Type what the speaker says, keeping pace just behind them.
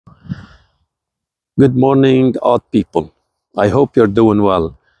Good morning, odd people. I hope you're doing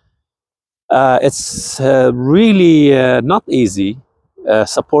well. It's really not easy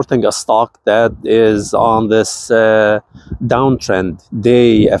supporting a stock that is on this downtrend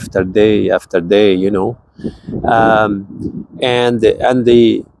day after day after day. And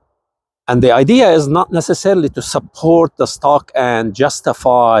the idea is not necessarily to support the stock and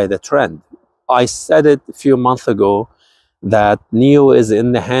justify the trend. I said it a few months ago that NIO is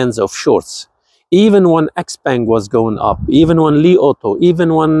in the hands of shorts. Even when XPeng was going up, even when Li Auto,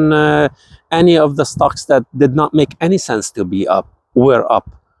 even when any of the stocks that did not make any sense to be up were up,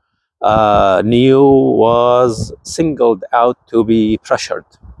 NIO was singled out to be pressured.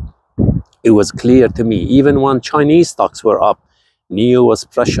 It was clear to me. Even when Chinese stocks were up, NIO was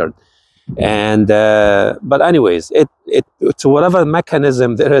pressured. And but anyways, it's whatever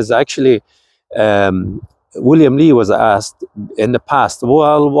mechanism there is. Actually, William Lee was asked in the past,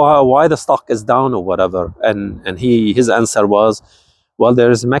 well, why the stock is down or whatever, and his answer was, well,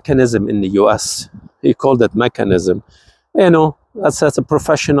 there is a mechanism in the U.S. He called it mechanism. That's a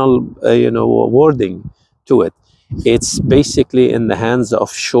professional wording to it. It's basically in the hands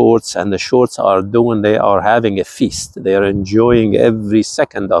of shorts, and the shorts they are having a feast. They are enjoying every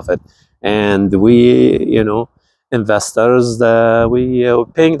second of it, and we, investors, we are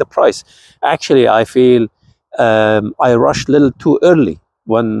paying the price. Actually, I feel I rushed a little too early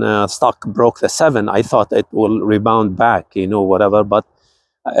when stock broke the 7. I thought it will rebound back, whatever, but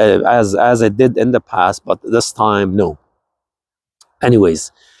as it did in the past, but this time, no.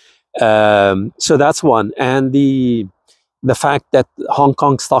 Anyways, so that's one. And the fact that Hong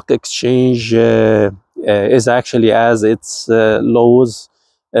Kong Stock Exchange is actually as its lows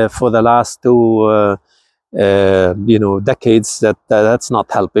for the last 2 decades, that's not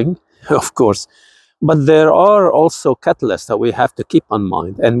helping, of course. But there are also catalysts that we have to keep in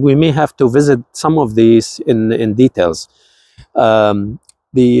mind, and we may have to visit some of these in details.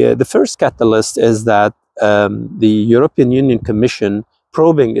 The first catalyst is that the European Union Commission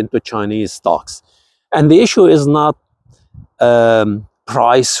probing into Chinese stocks, and the issue is not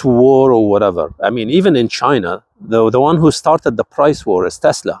price war or whatever. I mean, even in China, the one who started the price war is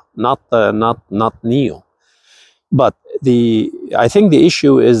Tesla, not NIO. But I think the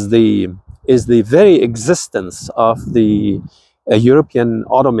issue is the very existence of the European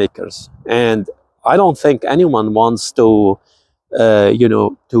automakers, and I don't think anyone wants to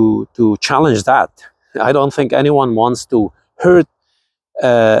challenge that. I don't think anyone wants to hurt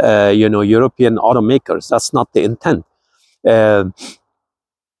European automakers. That's not the intent.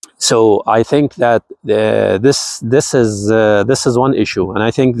 So I think that this is one issue, and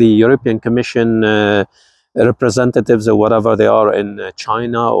I think the European Commission representatives or whatever they are in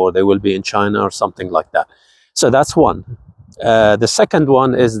China, or they will be in China or something like that. So that's one. The second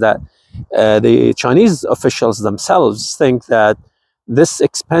one is that the Chinese officials themselves think that this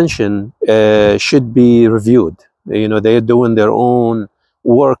expansion should be reviewed. They're doing their own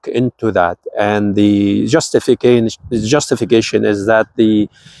work into that, and the justification is that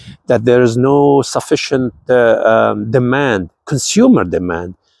there is no sufficient consumer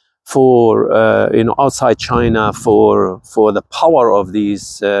demand for outside China for the power of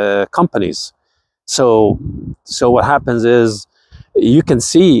these companies. So what happens is, you can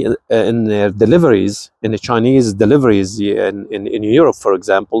see in their deliveries, in the Chinese deliveries in Europe, for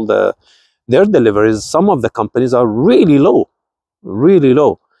example, their deliveries, some of the companies are really low.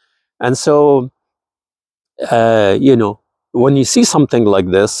 And so when you see something like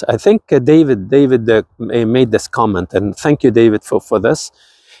this, I think David made this comment, and thank you, David, for this.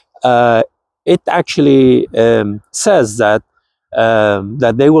 It actually says that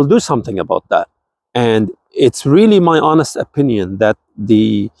they will do something about that, and it's really my honest opinion that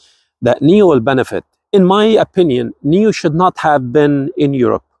NIO will benefit. In my opinion, NIO should not have been in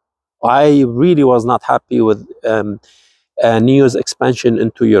Europe. I really was not happy with NIO's expansion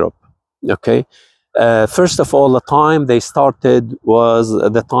into Europe. Okay, first of all, the time they started was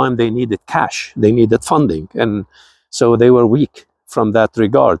the time they needed cash, they needed funding, and so they were weak from that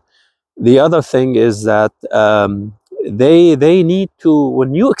regard. The other thing is that they need to,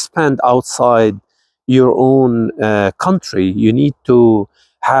 when you expand outside your own country, you need to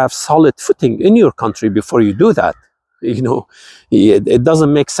have solid footing in your country before you do that. It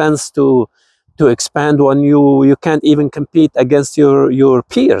doesn't make sense to expand when you can't even compete against your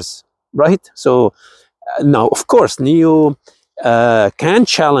peers, right? So now, of course, NIO can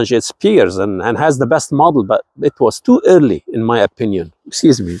challenge its peers and has the best model, but it was too early, in my opinion.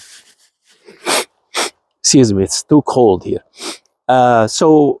 Excuse me, it's too cold here.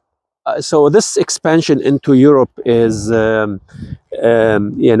 So so this expansion into Europe is, to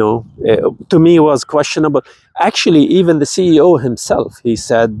me was questionable. Actually, even the CEO himself, he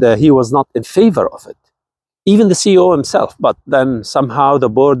said he was not in favor of it. Even the CEO himself, but then somehow the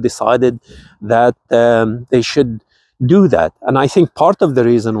board decided that they should do that. And I think part of the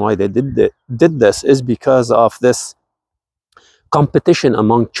reason why they did this is because of this competition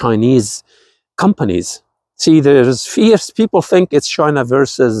among Chinese companies. See, there's fierce. People think it's China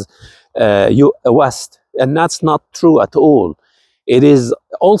versus West, and that's not true at all. It is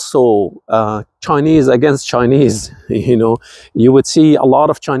also Chinese against Chinese. You would see a lot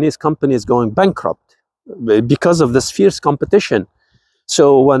of Chinese companies going bankrupt because of this fierce competition.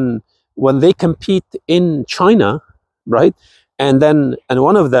 So when they compete in China, right, and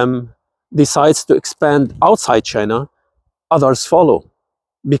one of them decides to expand outside China, others follow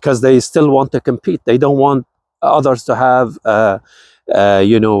because they still want to compete. They don't want others to have an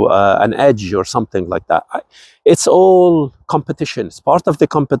edge or something like that. It's all competition. It's part of the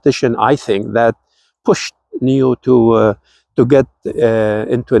competition, I think, that pushed NIO to get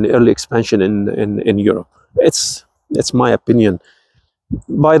into an early expansion in Europe. It's my opinion.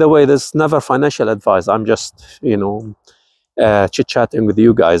 By the way, there's never financial advice. I'm just chit-chatting with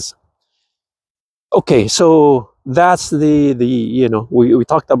you guys. Okay, so that's we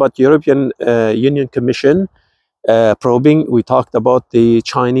talked about European Union Commission probing. We talked about the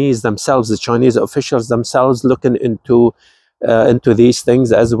Chinese themselves, the Chinese officials themselves looking into these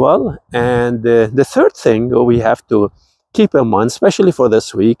things as well. And the third thing we have to keep in mind, especially for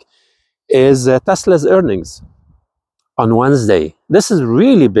this week, is Tesla's earnings on Wednesday. This is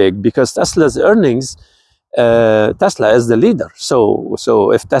really big because Tesla's earnings, Tesla is the leader. So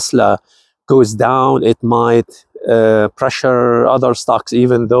if Tesla goes down, it might pressure other stocks,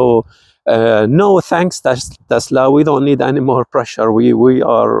 even though no thanks Tesla, we don't need any more pressure. We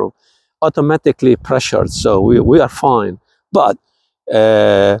are automatically pressured, so we are fine. But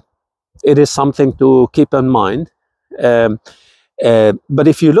it is something to keep in mind. But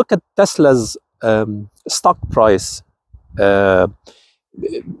if you look at Tesla's stock price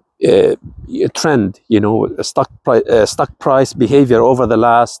trend, stock price behavior over the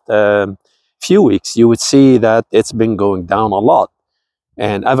last few weeks, you would see that it's been going down a lot.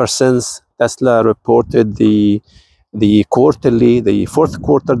 And ever since Tesla reported the fourth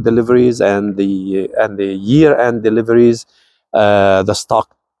quarter deliveries and the year-end deliveries, the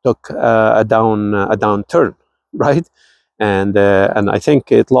stock took a downturn, right? And I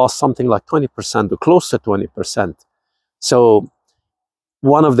think it lost something like 20% or close to 20%. So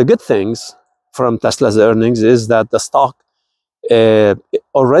one of the good things from Tesla's earnings is that the stock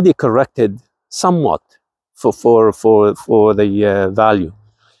already corrected somewhat for the value.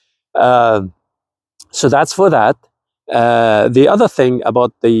 So that's for that. The other thing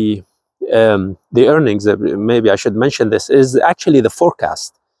about the earnings, maybe I should mention this, is actually the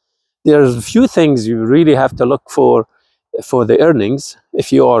forecast. There's a few things you really have to look for the earnings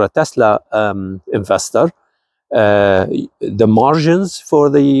if you are a Tesla investor. The margins for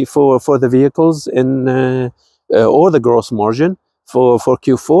the vehicles or the gross margin for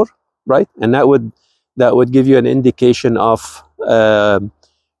Q4, right? And that would give you an indication of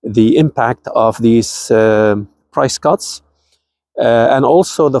the impact of these price cuts, and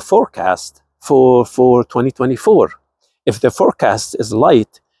also the forecast for 2024. If the forecast is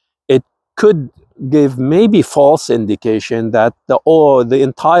light, it could give maybe false indication that the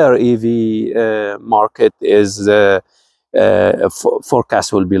entire EV market is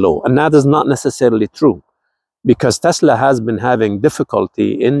forecast will be low, and that is not necessarily true, because Tesla has been having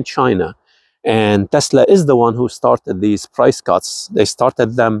difficulty in China, and Tesla is the one who started these price cuts. They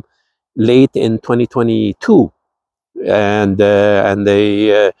started them late in 2022, and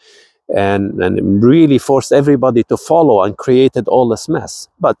they and really forced everybody to follow and created all this mess.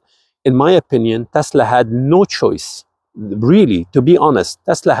 But in my opinion, Tesla had no choice. Really, to be honest,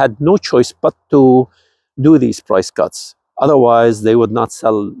 Tesla had no choice but to do these price cuts. Otherwise, they would not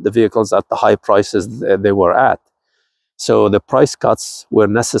sell the vehicles at the high prices they were at. So the price cuts were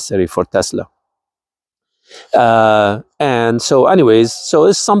necessary for Tesla. And so anyways, so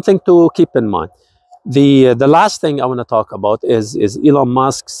it's something to keep in mind. The last thing I want to talk about is Elon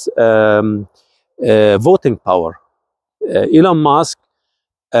Musk's voting power. Elon Musk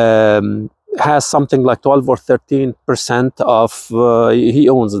has something like 12 or 13% of he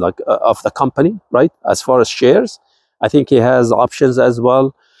owns of the company, right? As far as shares, I think he has options as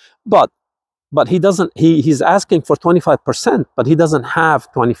well, but he doesn't. He's asking for 25%, but he doesn't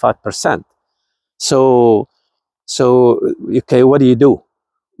have 25%. So okay, what do you do?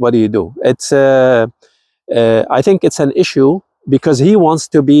 What do you do? It's I think it's an issue because he wants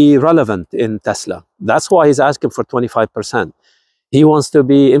to be relevant in Tesla. That's why he's asking for 25%. He wants to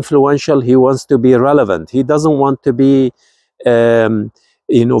be influential. He wants to be relevant. He doesn't want to be,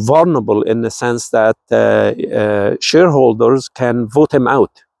 vulnerable in the sense that shareholders can vote him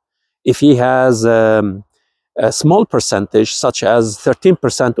out. If he has a small percentage, such as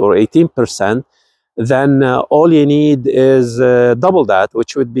 13% or 18%, then all you need is double that,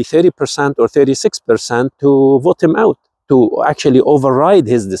 which would be 30% or 36% to vote him out, to actually override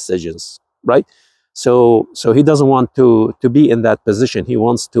his decisions, right? So he doesn't want to be in that position. He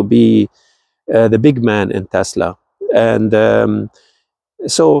wants to be the big man in Tesla, and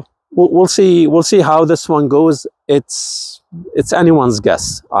so we'll see how this one goes. It's anyone's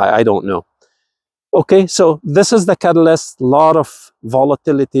guess. I don't know. Okay, so this is the catalyst. A lot of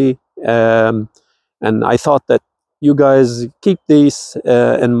volatility, and I thought that you guys keep these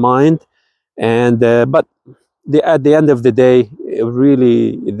in mind. And but at the end of the day,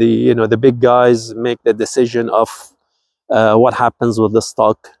 really the big guys make the decision of what happens with the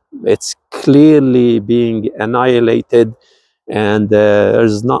stock. It's clearly being annihilated, and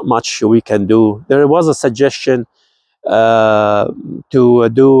there's not much we can do. There was a suggestion to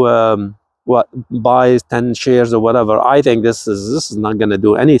do buy 10 shares or whatever. I think this is not going to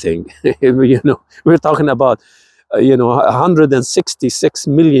do anything. We're talking about 166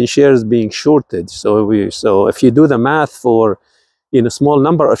 million shares being shorted. So if you do the math for small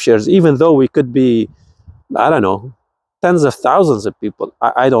number of shares, even though we could be, I don't know, tens of thousands of people,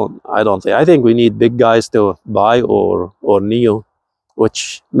 I don't think. I think we need big guys to buy or NIO,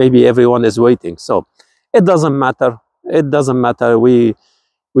 which maybe everyone is waiting. So it doesn't matter. It doesn't matter.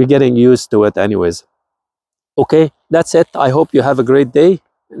 We're getting used to it anyways. Okay, that's it. I hope you have a great day.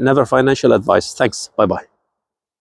 Never financial advice. Thanks. Bye-bye.